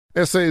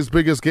SA's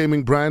biggest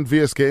gaming brand,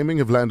 VS Gaming,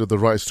 have landed the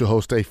rights to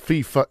host a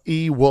FIFA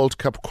E-World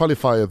Cup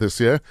qualifier this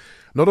year.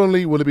 Not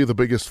only will it be the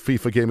biggest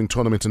FIFA gaming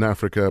tournament in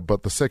Africa,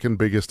 but the second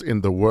biggest in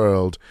the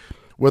world.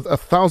 With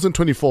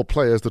 1,024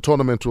 players, the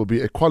tournament will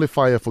be a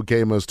qualifier for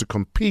gamers to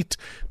compete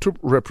to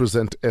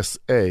represent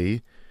SA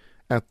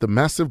at the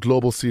massive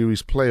Global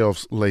Series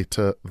playoffs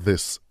later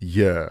this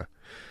year.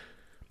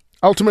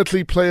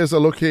 Ultimately, players are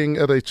looking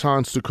at a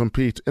chance to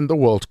compete in the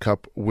World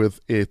Cup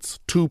with its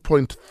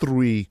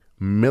 2.3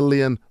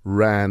 million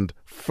rand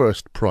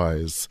first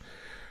prize.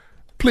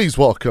 Please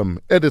welcome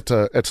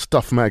editor at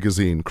Stuff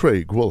Magazine,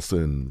 Craig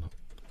Wilson.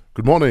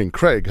 Good morning,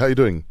 Craig. How are you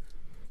doing?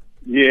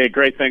 Yeah,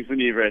 great. Thanks, and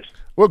you, Rich?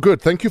 Well,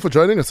 good. Thank you for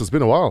joining us. It's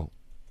been a while.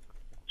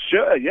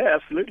 Sure, yeah,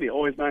 absolutely.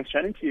 Always nice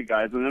chatting to you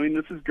guys. And I mean,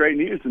 this is great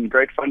news and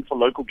great fun for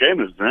local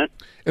gamers, right?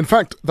 In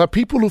fact, there are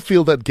people who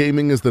feel that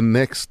gaming is the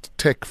next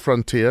tech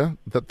frontier,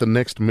 that the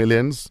next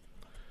millions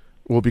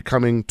will be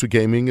coming to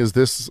gaming. Is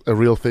this a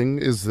real thing?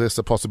 Is this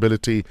a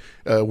possibility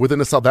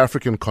within a South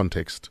African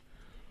context?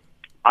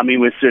 I mean,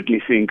 we're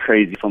certainly seeing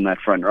crazy from that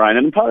front, right?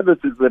 And part of this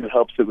is that it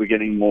helps that we're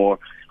getting more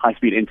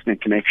high-speed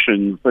internet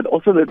connections, but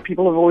also that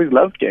people have always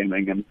loved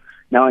gaming. And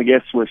now I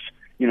guess with,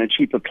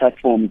 cheaper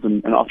platforms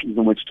and options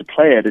on which to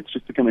play it, it's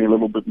just becoming a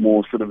little bit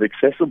more sort of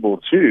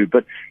accessible too.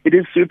 But it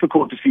is super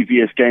cool to see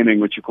VS Gaming,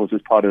 which of course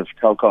is part of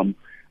Telkom,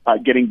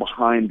 getting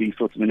behind these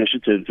sorts of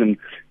initiatives and,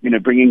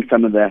 bringing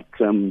some of that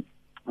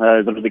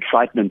sort of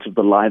excitement of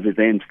the live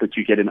events that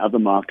you get in other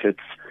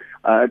markets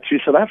to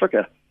South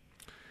Africa.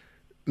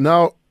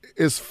 Now,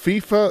 is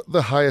FIFA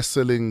the highest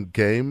selling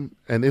game?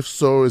 And if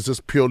so, is this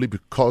purely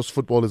because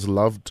football is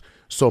loved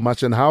so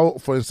much? And how,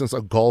 for instance,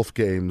 are golf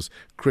games,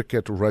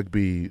 cricket,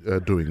 rugby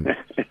doing?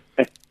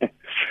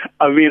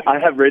 I mean, I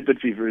have read that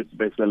FIFA is the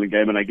best selling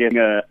game, and I guess in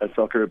a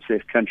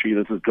soccer-obsessed country,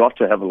 this has got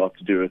to have a lot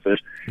to do with it.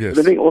 Yes.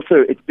 But I think also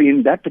it's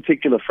been that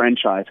particular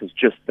franchise has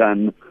just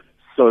done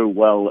so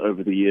well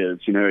over the years.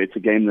 It's a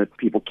game that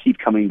people keep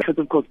coming because,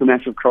 of course, the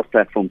massive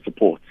cross-platform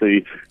support. So,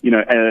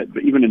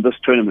 even in this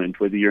tournament,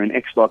 whether you're an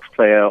Xbox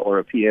player or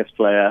a PS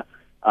player,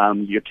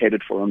 you're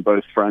catered for on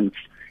both fronts.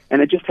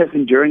 And it just has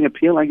enduring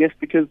appeal, I guess,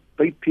 because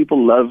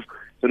people love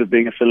sort of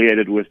being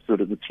affiliated with sort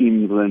of the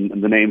teams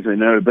and the names they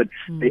know, but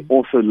they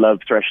also love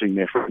thrashing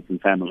their friends and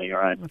family,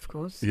 right? Of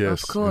course.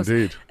 Yes, of course.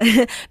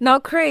 Indeed. Now,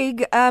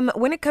 Craig,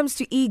 when it comes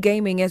to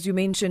e-gaming, as you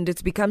mentioned,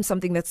 it's become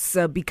something that's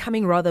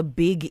becoming rather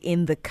big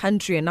in the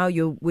country. And now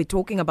we're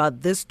talking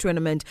about this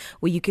tournament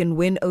where you can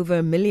win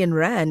over R1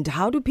 million.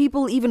 How do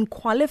people even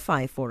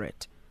qualify for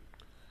it?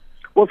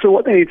 Well, so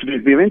what they need to do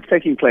is the event's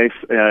taking place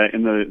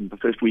in the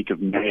first week of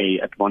May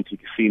at Monte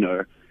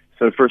Casino.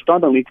 So for a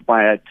start, they'll need to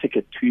buy a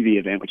ticket to the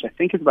event, which I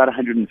think is about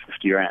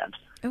 150 rand.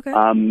 Okay.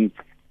 And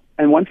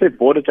once they've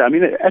bought it, I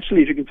mean,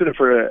 actually, if you consider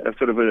for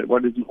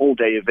what is an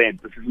all-day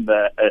event, this isn't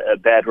a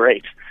bad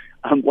rate.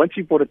 Once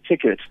you've bought a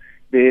ticket,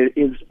 there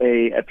is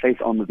a place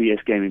on the VS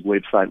Gaming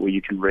website where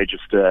you can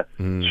register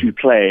to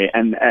play.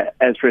 And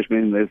as Fresh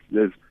mentioned,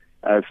 there's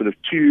sort of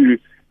two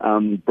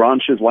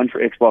branches, one for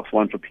Xbox,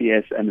 one for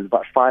PS, and there's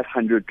about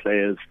 500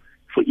 players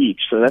for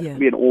each. So that's going to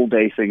be an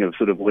all-day thing of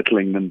sort of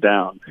whittling them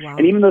down. Wow.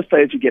 And even those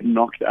players who get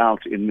knocked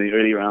out in the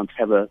early rounds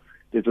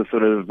there's a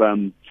sort of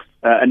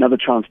another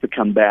chance to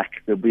come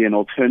back. There'll be an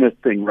alternate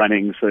thing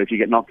running. So if you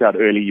get knocked out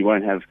early, you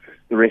won't have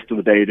the rest of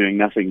the day doing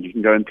nothing. You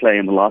can go and play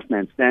in the last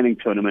man standing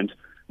tournament,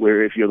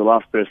 where if you're the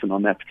last person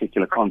on that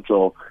particular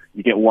console,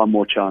 you get one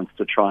more chance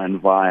to try and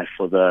vie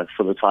for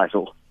the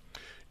title.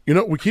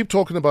 We keep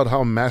talking about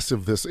how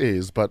massive this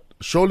is, but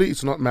surely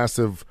it's not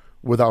massive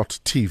without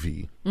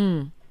TV.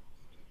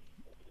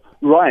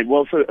 Right.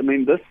 Well, so, I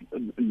mean, this,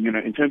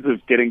 in terms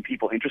of getting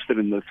people interested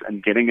in this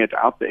and getting it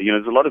out there,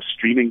 there's a lot of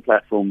streaming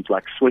platforms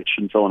like Switch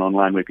and so on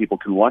online where people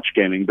can watch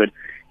gaming. But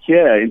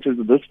here, in terms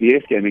of this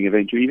VS Gaming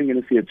event, you're even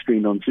going to see it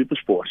streamed on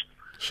SuperSport.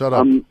 Shut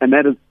up. And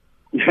that is,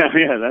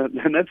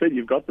 and that's it.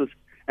 You've got this,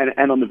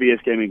 and on the VS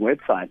Gaming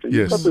website. And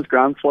Yes. You've got this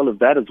groundswell of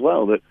that as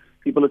well, that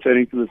people are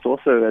turning to this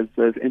also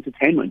as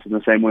entertainment in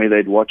the same way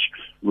they'd watch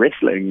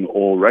wrestling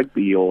or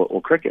rugby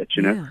or cricket,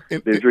 Yeah.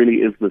 There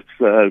really is this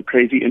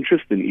crazy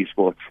interest in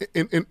esports.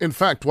 In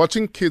fact,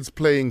 watching kids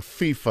playing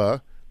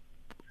FIFA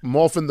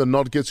more often than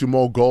not gets you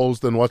more goals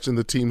than watching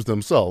the teams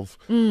themselves.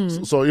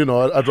 So,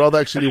 I'd rather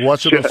actually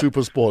watch it on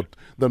SuperSport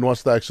than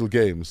watch the actual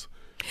games.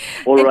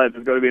 All right,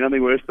 there's got to be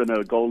nothing worse than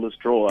a goalless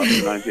draw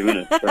after 90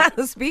 minutes.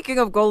 So. Speaking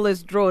of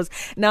goalless draws,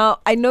 now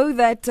I know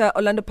that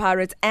Orlando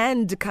Pirates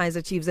and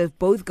Kaizer Chiefs have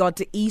both got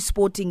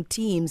e-sporting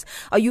teams.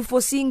 Are you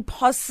foreseeing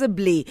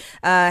possibly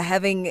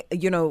having,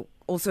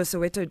 also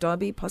Soweto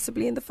Derby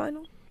possibly in the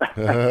final?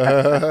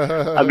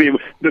 I mean,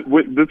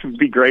 this would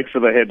be great for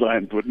the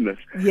headlines, wouldn't it?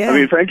 Yeah. I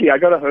mean, frankly, I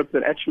got to hope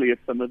that actually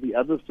it's some of the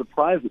other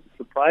surprise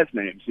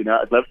names.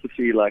 I'd love to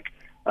see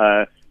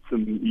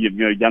some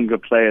younger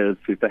players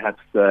who perhaps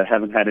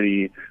haven't had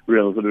any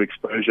real sort of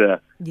exposure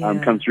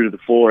come through to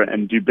the fore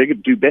and do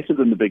better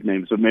than the big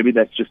names. So maybe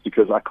that's just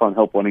because I can't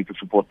help wanting to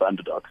support the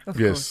underdogs.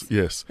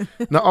 Yes.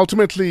 Now,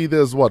 ultimately,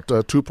 there's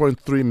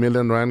 2.3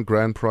 million rand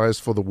grand prize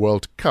for the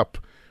World Cup.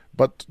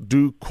 But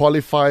do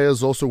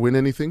qualifiers also win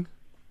anything?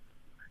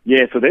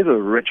 Yeah, so there's a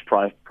rich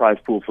prize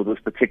pool for this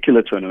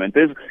particular tournament.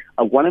 There's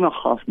a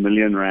R1.5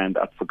 million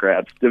up for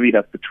grabs, divvied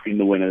up between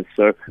the winners.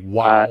 So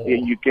Wow.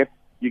 you get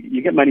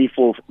money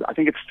for, I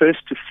think it's first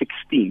to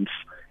 16th.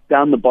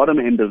 Down the bottom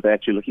end of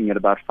that, you're looking at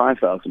about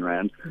 5,000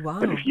 rand.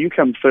 Wow. But if you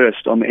come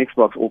first on the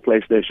Xbox or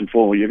PlayStation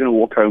 4, you're going to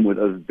walk home with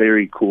a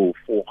very cool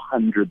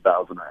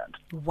 400,000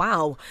 rand.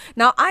 Wow.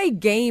 Now, I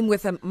game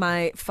with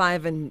my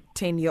 5 and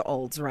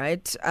 10-year-olds,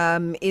 right?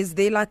 Is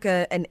there like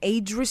an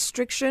age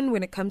restriction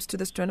when it comes to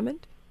this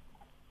tournament?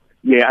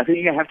 Yeah, I think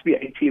you have to be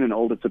 18 and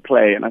older to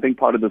play. And I think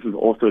part of this is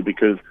also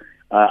because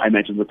I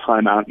imagine the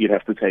timeout you'd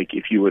have to take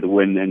if you were to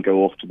win and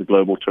go off to the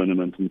global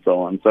tournament and so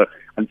on. So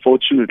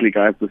unfortunately,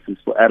 guys, this is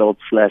for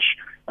adults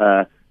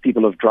 /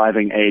 people of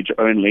driving age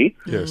only.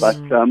 Yes. But,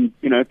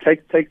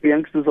 take the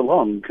youngsters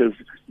along, because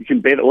you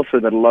can bet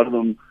also that a lot of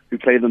them who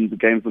play the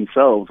games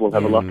themselves will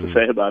have a lot to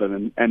say about it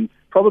and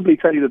probably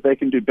tell you that they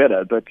can do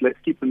better. But let's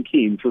keep them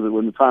keen so that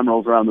when the time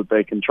rolls around that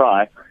they can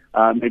try,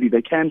 maybe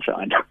they can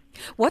shine.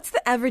 What's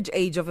the average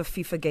age of a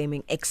FIFA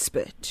gaming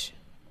expert?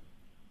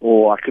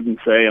 Oh, I couldn't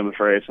say, I'm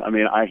afraid. I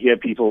mean, I hear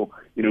people,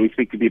 we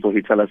speak to people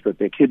who tell us that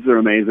their kids are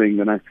amazing,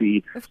 and I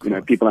see,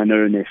 people I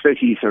know in their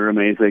 30s are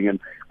amazing, and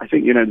I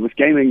think, with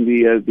gaming,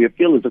 the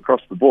appeal is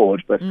across the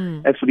board, but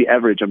as for the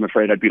average, I'm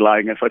afraid I'd be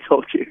lying if I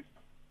told you.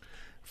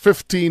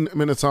 15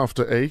 minutes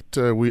after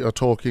 8, we are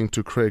talking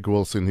to Craig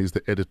Wilson. He's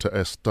the editor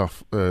at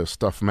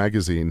Stuff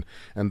magazine,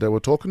 and we're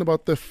talking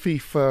about the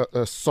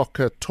FIFA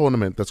soccer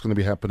tournament that's going to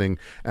be happening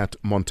at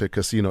Monte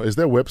Casino. Is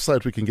there a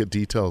website we can get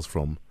details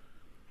from?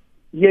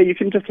 Yeah, you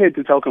can just head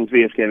to Telkom's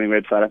VS Gaming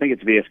website. I think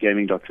it's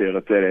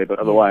vsgaming.co.za, but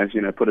otherwise,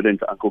 put it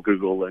into Uncle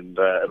Google and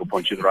it'll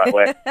point you the right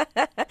way.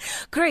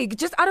 Craig,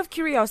 just out of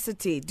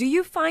curiosity, do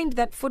you find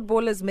that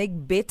footballers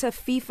make better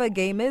FIFA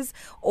gamers,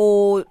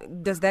 or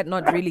does that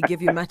not really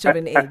give you much of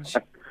an edge?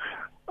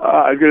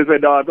 I was going to say,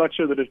 no, I'm not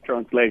sure that it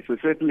translates. It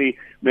certainly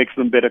makes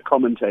them better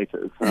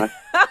commentators.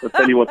 They'll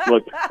tell you what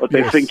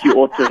they think you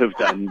ought to have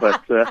done,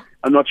 but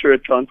I'm not sure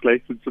it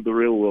translates into the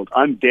real world.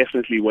 I'm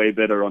definitely way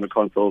better on a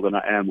console than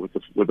I am with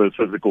a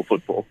physical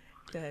football.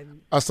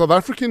 Are South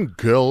African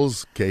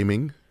girls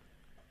gaming?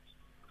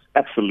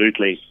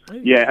 Absolutely.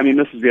 Yeah, I mean,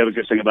 this is the other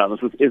good thing about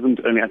this. This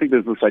isn't only, I think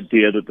there's this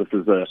idea that this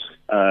is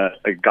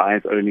a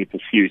guy's-only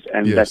pursuit,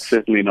 and that's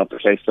certainly not the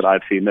case that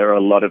I've seen. There are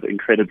a lot of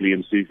incredibly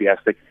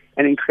enthusiastic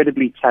and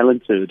incredibly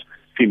talented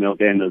female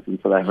gamers in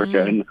South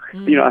Africa. And,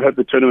 I hope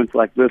that tournaments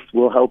like this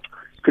will help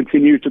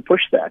continue to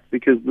push that,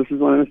 because this is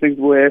one of the things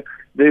where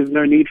there's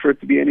no need for it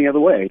to be any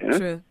other way.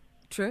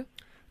 True.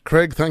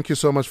 Craig, thank you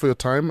so much for your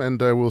time, and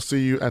we'll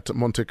see you at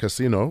Monte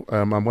Casino.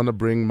 I want to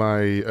bring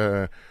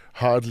my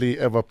hardly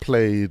ever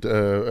played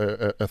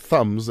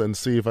thumbs and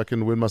see if I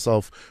can win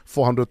myself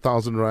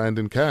 400,000 rand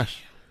in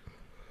cash.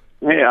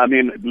 Hey, I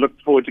mean, look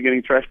forward to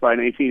getting trashed by an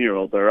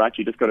 18-year-old, though, right?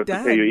 You just got to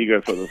prepare your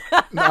ego for this.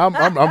 I'm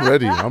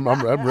ready. I'm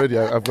ready.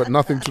 I've got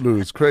nothing to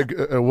lose. Craig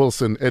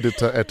Wilson,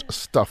 editor at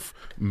Stuff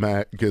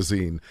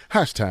magazine.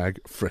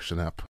 #Freshen Up.